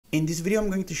In this video, I'm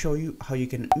going to show you how you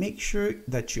can make sure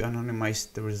that you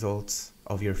anonymize the results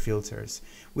of your filters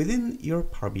within your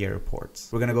Power BI reports.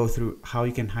 We're going to go through how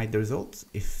you can hide the results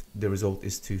if the result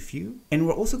is too few. And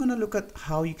we're also going to look at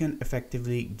how you can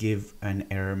effectively give an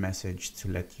error message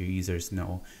to let your users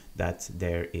know that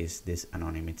there is this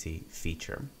anonymity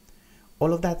feature.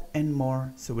 All of that and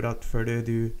more. So without further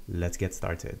ado, let's get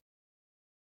started.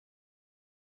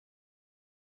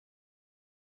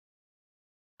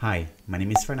 Hi, my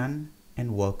name is Fernan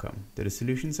and welcome to the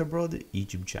Solutions Abroad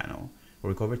YouTube channel,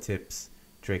 where we cover tips,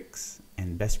 tricks,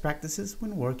 and best practices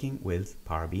when working with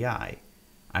Power BI.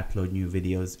 I upload new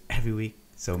videos every week,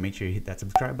 so make sure you hit that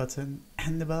subscribe button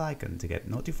and the bell icon to get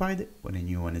notified when a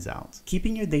new one is out.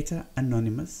 Keeping your data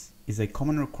anonymous is a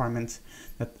common requirement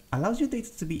that allows your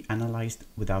data to be analyzed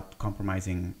without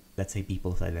compromising, let's say,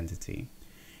 people's identity.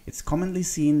 It's commonly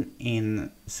seen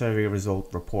in survey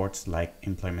result reports like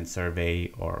employment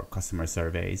survey or customer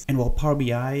surveys. And while Power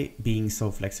BI, being so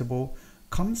flexible,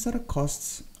 comes at a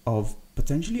cost of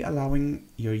potentially allowing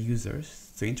your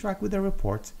users to interact with the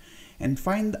report and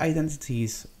find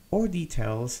identities or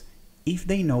details if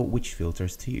they know which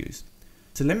filters to use.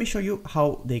 So let me show you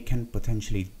how they can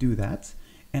potentially do that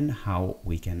and how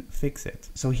we can fix it.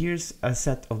 So here's a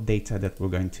set of data that we're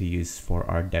going to use for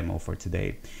our demo for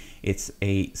today. It's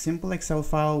a simple Excel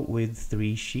file with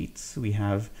 3 sheets. We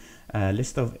have a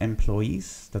list of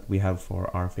employees that we have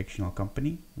for our fictional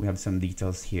company. We have some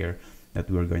details here that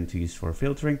we're going to use for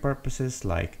filtering purposes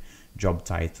like job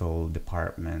title,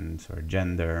 department, or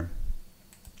gender.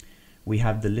 We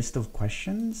have the list of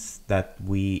questions that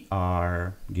we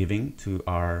are giving to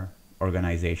our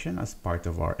organization as part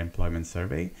of our employment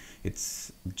survey.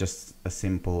 It's just a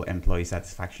simple employee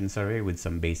satisfaction survey with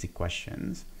some basic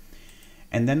questions.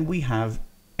 And then we have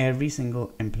every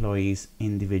single employee's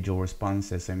individual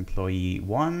responses, employee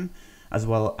 1, as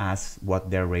well as what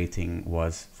their rating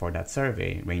was for that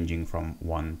survey, ranging from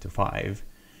 1 to 5.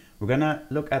 We're gonna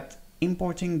look at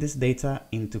importing this data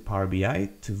into Power BI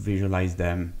to visualize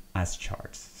them as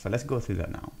charts. So let's go through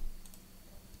that now.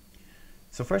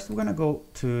 So first we're gonna go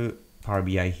to Power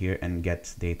BI here and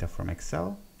get data from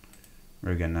Excel.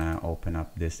 We're gonna open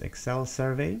up this Excel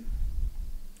survey.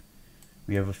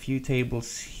 We have a few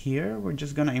tables here. We're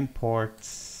just gonna import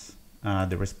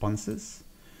the responses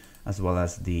as well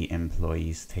as the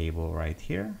employees table right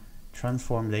here.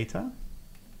 Transform data.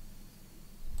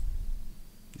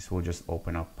 This will just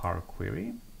open up Power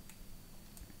Query.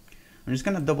 I'm just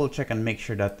gonna double check and make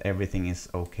sure that everything is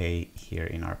okay here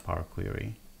in our Power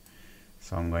Query.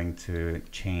 So I'm going to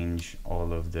change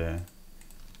all of the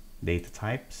data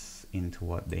types into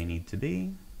what they need to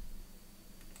be.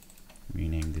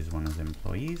 Rename this one as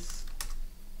employees.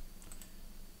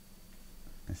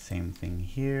 The same thing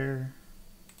here.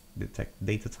 Detect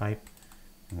data type,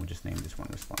 and we'll just name this one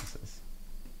responses.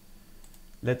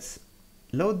 Let's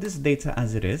load this data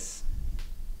as it is,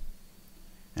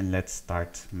 and let's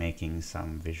start making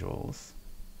some visuals.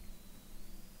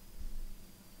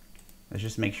 Let's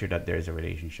just make sure that there's a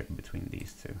relationship between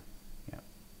these two. Yeah,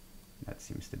 that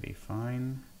seems to be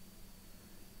fine.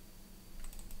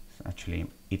 So actually,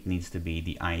 it needs to be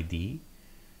the ID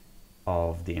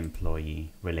of the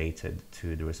employee related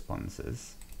to the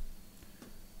responses.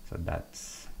 So that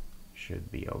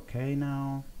should be okay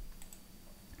now.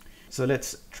 So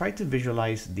let's try to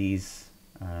visualize these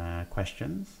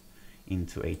questions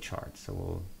into a chart. So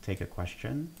we'll take a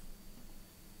question.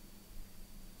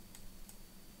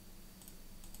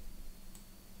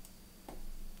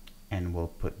 And we'll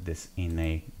put this in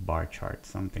a bar chart,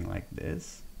 something like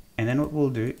this. And then what we'll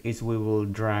do is we will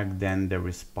drag then the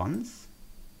response,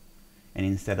 and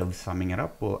instead of summing it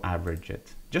up, we'll average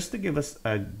it, just to give us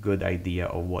a good idea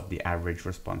of what the average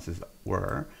responses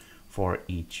were for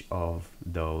each of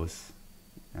those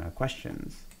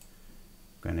questions.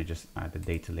 I'm gonna just add the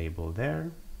data label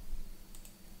there.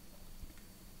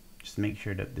 Just make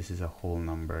sure that this is a whole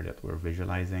number that we're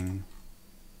visualizing.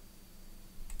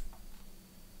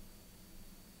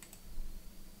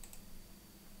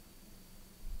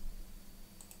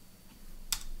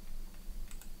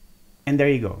 And there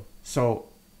you go. So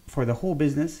for the whole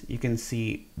business, you can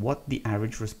see what the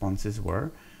average responses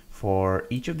were for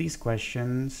each of these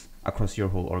questions across your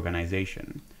whole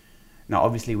organization. Now,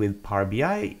 obviously with Power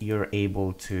BI, you're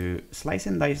able to slice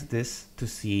and dice this to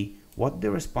see what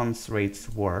the response rates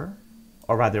were,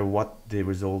 or rather what the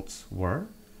results were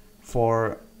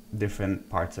for different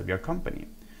parts of your company.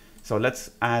 So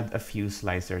let's add a few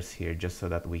slicers here just so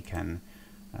that we can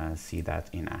see that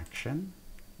in action.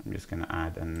 I'm just going to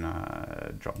add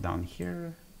a drop down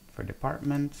here for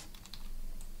department.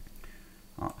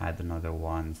 I'll add another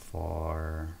one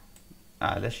for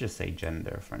let's just say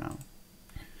gender for now.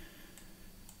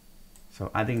 So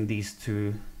adding these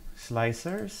two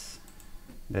slicers,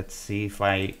 let's see if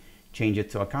I change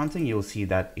it to accounting, you'll see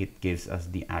that it gives us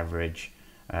the average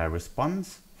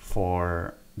response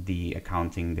for the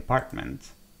accounting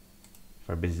department.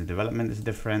 For business development is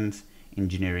different,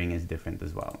 engineering is different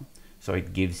as well. So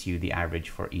it gives you the average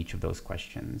for each of those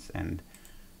questions. And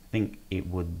I think it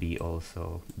would be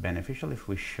also beneficial if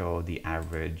we show the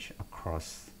average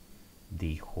across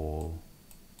the whole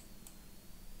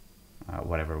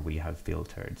whatever we have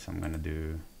filtered. So I'm going to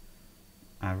do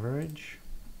average,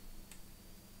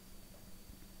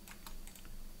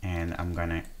 and I'm going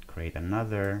to create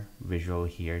another visual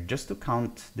here just to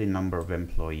count the number of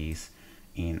employees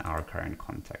in our current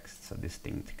context. So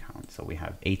distinct count. So we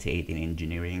have 88 in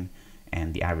engineering,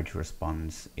 and the average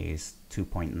response is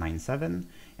 2.97,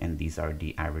 and these are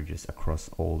the averages across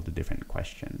all the different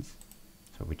questions.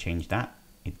 So if we change that,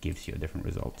 it gives you a different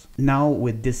result. Now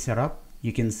with this setup,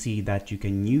 you can see that you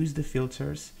can use the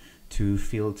filters to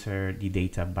filter the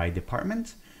data by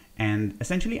department and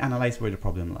essentially analyze where the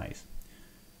problem lies.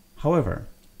 However,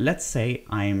 let's say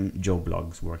I'm Joe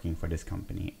Bloggs working for this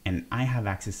company and I have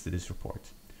access to this report.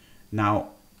 Now,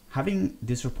 having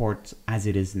this report as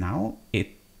it is now, it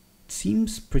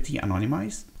seems pretty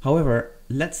anonymized. However,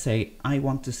 let's say I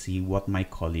want to see what my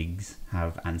colleagues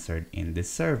have answered in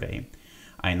this survey.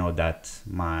 I know that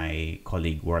my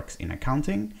colleague works in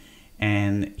accounting,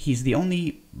 and he's the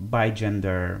only by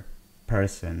gender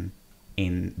person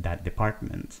in that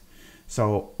department.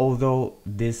 So although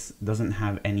this doesn't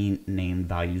have any named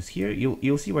values here,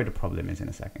 you'll see where the problem is in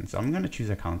a second. So I'm going to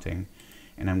choose accounting,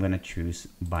 and I'm going to choose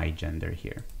by gender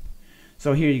here.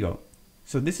 So here you go.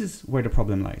 So this is where the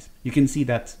problem lies. You can see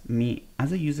that me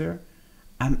as a user,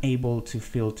 I'm able to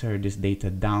filter this data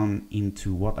down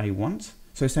into what I want.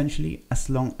 So essentially, as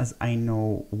long as I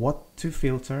know what to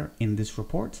filter in this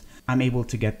report, I'm able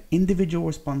to get individual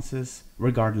responses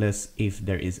regardless if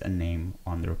there is a name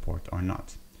on the report or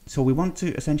not. So we want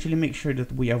to essentially make sure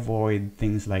that we avoid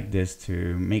things like this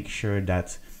to make sure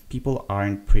that people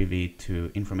aren't privy to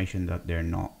information that they're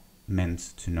not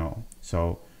meant to know.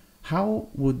 So how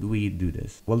would we do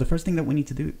this? Well, the first thing that we need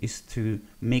to do is to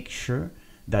make sure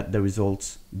that the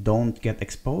results don't get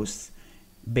exposed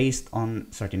based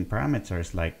on certain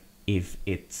parameters, like if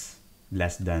it's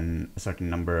less than a certain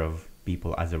number of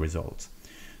people as a result.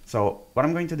 So what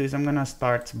I'm going to do is I'm going to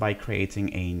start by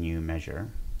creating a new measure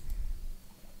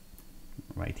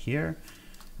right here.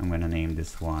 I'm going to name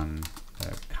this one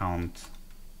count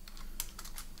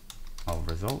of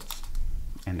results,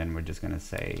 and then we're just going to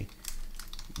say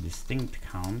distinct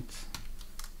count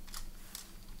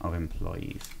of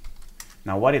employees.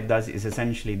 Now what it does is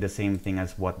essentially the same thing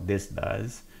as what this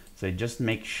does. So it just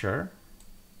makes sure,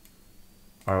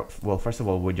 or well, first of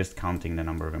all, we're just counting the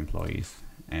number of employees,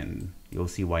 and you'll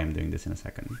see why I'm doing this in a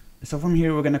second. So from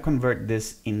here, we're going to convert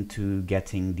this into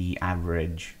getting the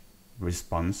average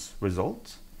response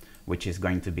result, which is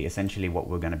going to be essentially what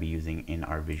we're going to be using in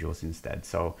our visuals instead.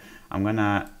 So I'm going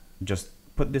to just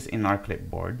put this in our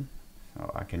clipboard.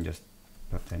 So I can just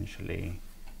potentially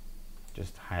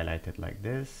just highlight it like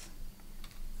this.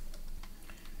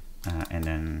 And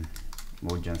then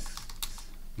we'll just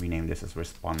rename this as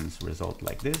response result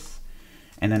like this.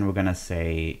 And then we're going to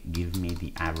say, give me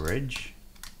the average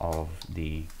of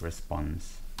the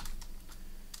response.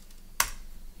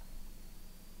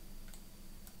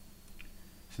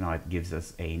 So now it gives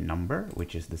us a number,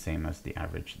 which is the same as the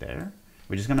average there.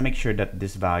 We're just going to make sure that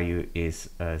this value is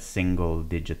a single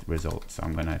digit result. So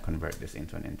I'm going to convert this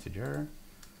into an integer,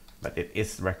 but it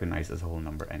is recognized as a whole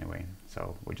number anyway.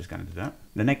 So we're just going to do that.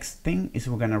 The next thing is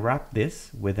we're going to wrap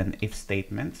this with an if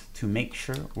statement to make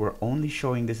sure we're only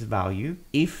showing this value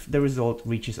if the result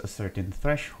reaches a certain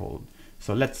threshold.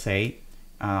 So let's say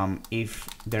if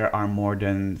there are more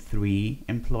than 3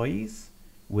 employees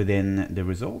within the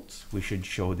results, we should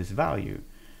show this value.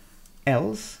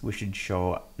 Else, we should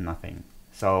show nothing.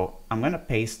 So I'm going to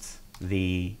paste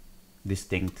the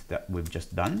distinct that we've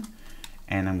just done.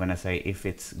 And I'm going to say if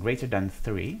it's greater than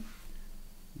 3,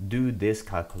 do this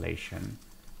calculation.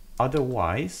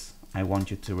 Otherwise, I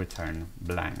want you to return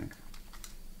blank.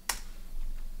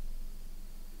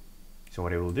 So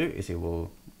what it will do is it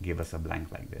will give us a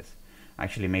blank like this.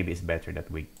 Actually, maybe it's better that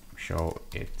we show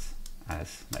it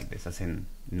as like this, as in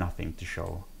nothing to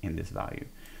show in this value.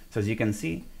 So as you can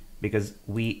see, because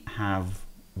we have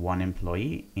 1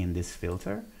 employee in this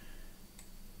filter,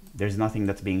 there's nothing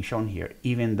that's being shown here,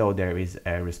 even though there is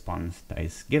a response that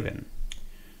is given.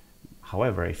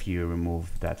 However, if you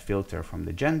remove that filter from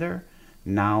the gender,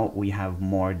 now we have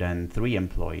more than 3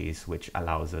 employees, which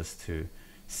allows us to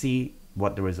see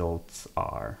what the results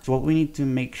are. So what we need to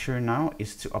make sure now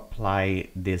is to apply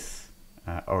this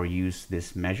or use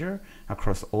this measure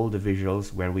across all the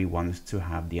visuals where we want to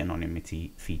have the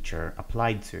anonymity feature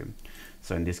applied to.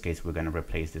 So in this case, we're going to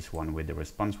replace this one with the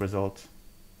response result.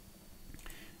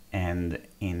 And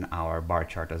in our bar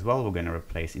chart as well, we're going to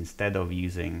replace, instead of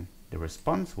using the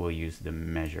response, we'll use the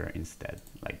measure instead,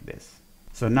 like this.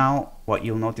 So now what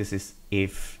you'll notice is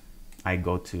if I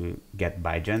go to get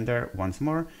by gender once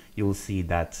more, you'll see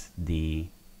that the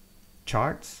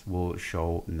charts will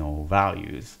show no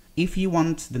values. If you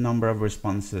want the number of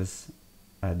responses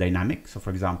dynamic, so for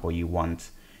example, you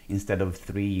want, instead of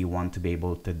 3, you want to be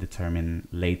able to determine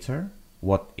later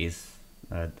what is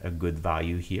a good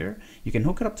value here, you can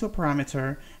hook it up to a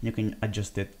parameter and you can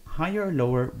adjust it higher or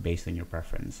lower based on your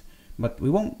preference. But we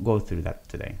won't go through that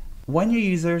today. When your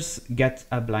users get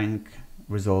a blank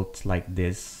result like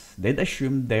this, they'd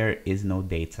assume there is no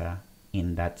data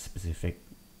in that specific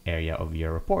area of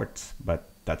your report, but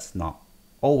that's not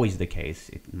always the case.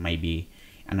 It may be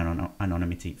an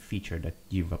anonymity feature that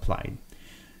you've applied.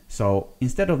 So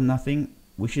instead of nothing,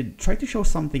 we should try to show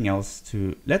something else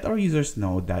to let our users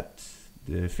know that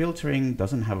the filtering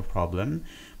doesn't have a problem,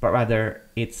 but rather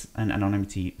it's an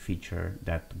anonymity feature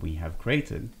that we have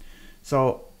created.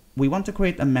 So we want to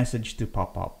create a message to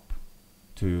pop up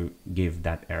to give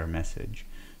that error message.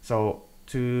 So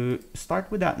to start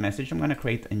with that message, I'm going to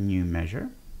create a new measure.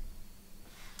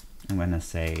 I'm going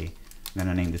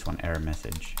to name this one error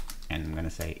message, and I'm going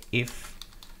to say if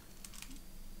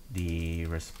the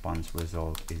response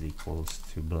result is equals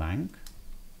to blank,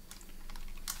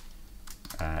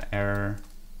 error,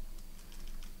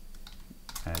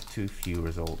 too few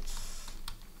results,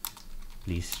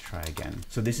 please try again.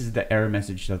 So this is the error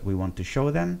message that we want to show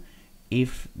them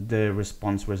if the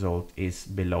response result is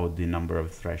below the number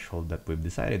of threshold that we've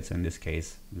decided. So in this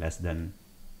case, less than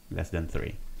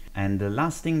 3. And the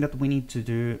last thing that we need to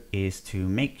do is to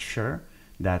make sure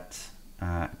that,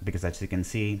 because as you can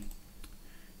see,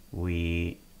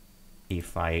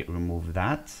 if I remove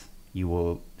that, you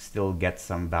will still get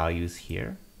some values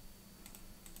here,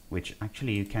 which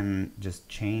actually you can just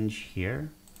change here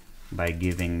by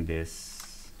giving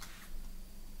this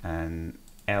an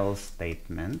else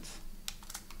statement.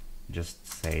 Just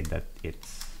say that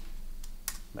it's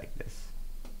like this.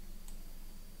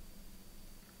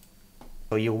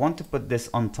 So you want to put this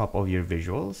on top of your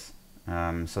visuals,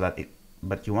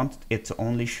 but you want it to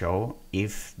only show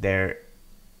if there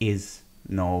is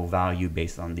no value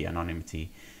based on the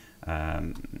anonymity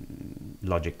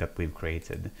logic that we've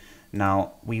created.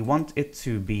 Now we want it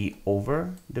to be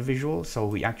over the visual, so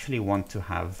we actually want to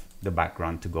have the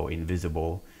background to go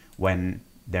invisible when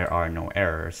there are no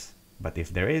errors. But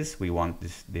if there is, we want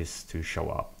this to show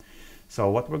up. So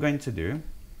what we're going to do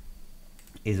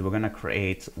is we're going to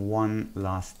create one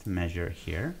last measure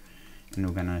here, and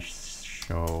we're going to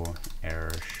show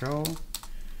error show.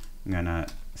 I'm going to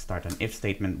start an if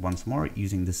statement once more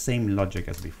using the same logic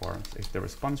as before. So if the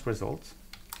response result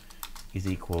is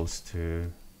equals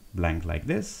to blank like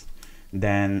this,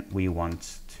 then we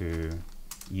want to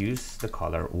use the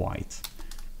color white.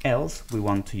 Else we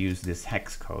want to use this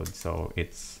hex code. So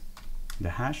it's the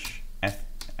hash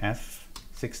FF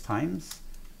 6 times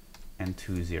and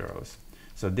 2 zeros.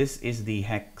 So this is the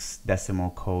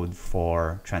hexadecimal code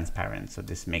for transparent. So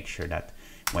this makes sure that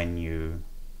when you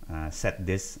set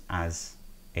this as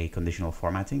a conditional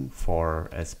formatting for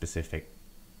a specific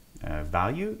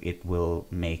value, it will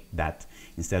make that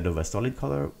instead of a solid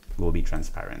color will be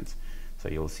transparent. So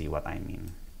you'll see what I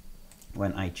mean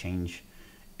when I change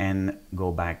and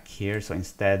go back here. So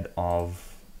instead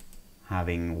of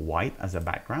having white as a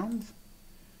background,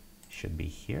 should be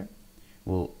here,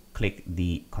 we'll click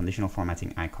the conditional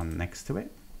formatting icon next to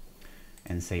it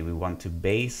and say we want to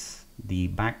base the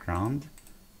background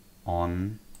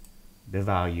on the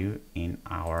value in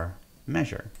our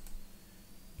measure.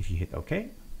 If you hit OK,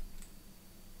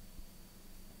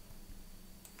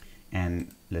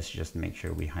 and let's just make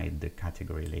sure we hide the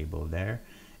category label there,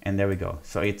 and there we go.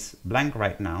 So it's blank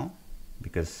right now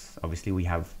because obviously we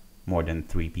have more than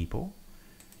 3 people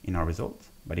in our result,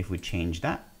 but if we change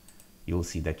that, you'll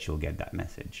see that you'll get that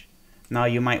message. Now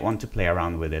you might want to play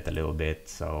around with it a little bit,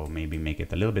 so maybe make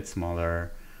it a little bit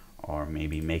smaller, or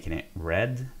maybe making it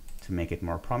red to make it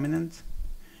more prominent.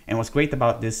 And what's great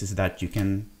about this is that you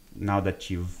can, now that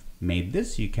you've made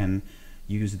this, you can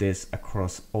use this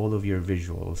across all of your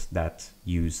visuals that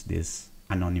use this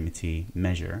anonymity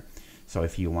measure. So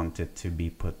if you want it to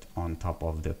be put on top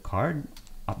of the card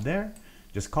up there,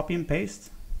 just copy and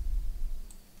paste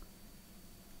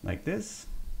like this.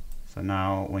 So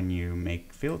now when you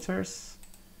make filters,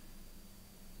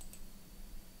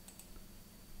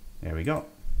 There we go.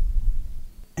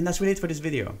 And that's really it for this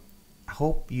video. I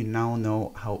hope you now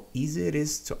know how easy it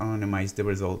is to anonymize the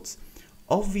results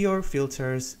of your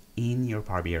filters in your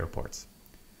Power BI reports.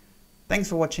 Thanks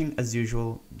for watching. As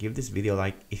usual, give this video a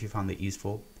like if you found it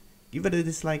useful. Give it a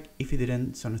dislike if you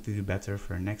didn't, so I know to do better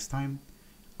for next time.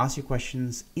 Ask your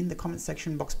questions in the comment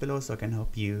section box below so I can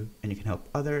help you and you can help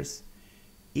others.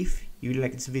 If you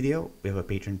like this video, we have a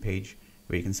Patreon page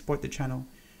where you can support the channel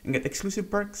and get exclusive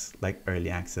perks like early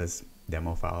access,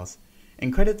 demo files,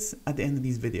 and credits at the end of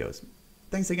these videos.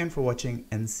 Thanks again for watching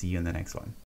and see you in the next one.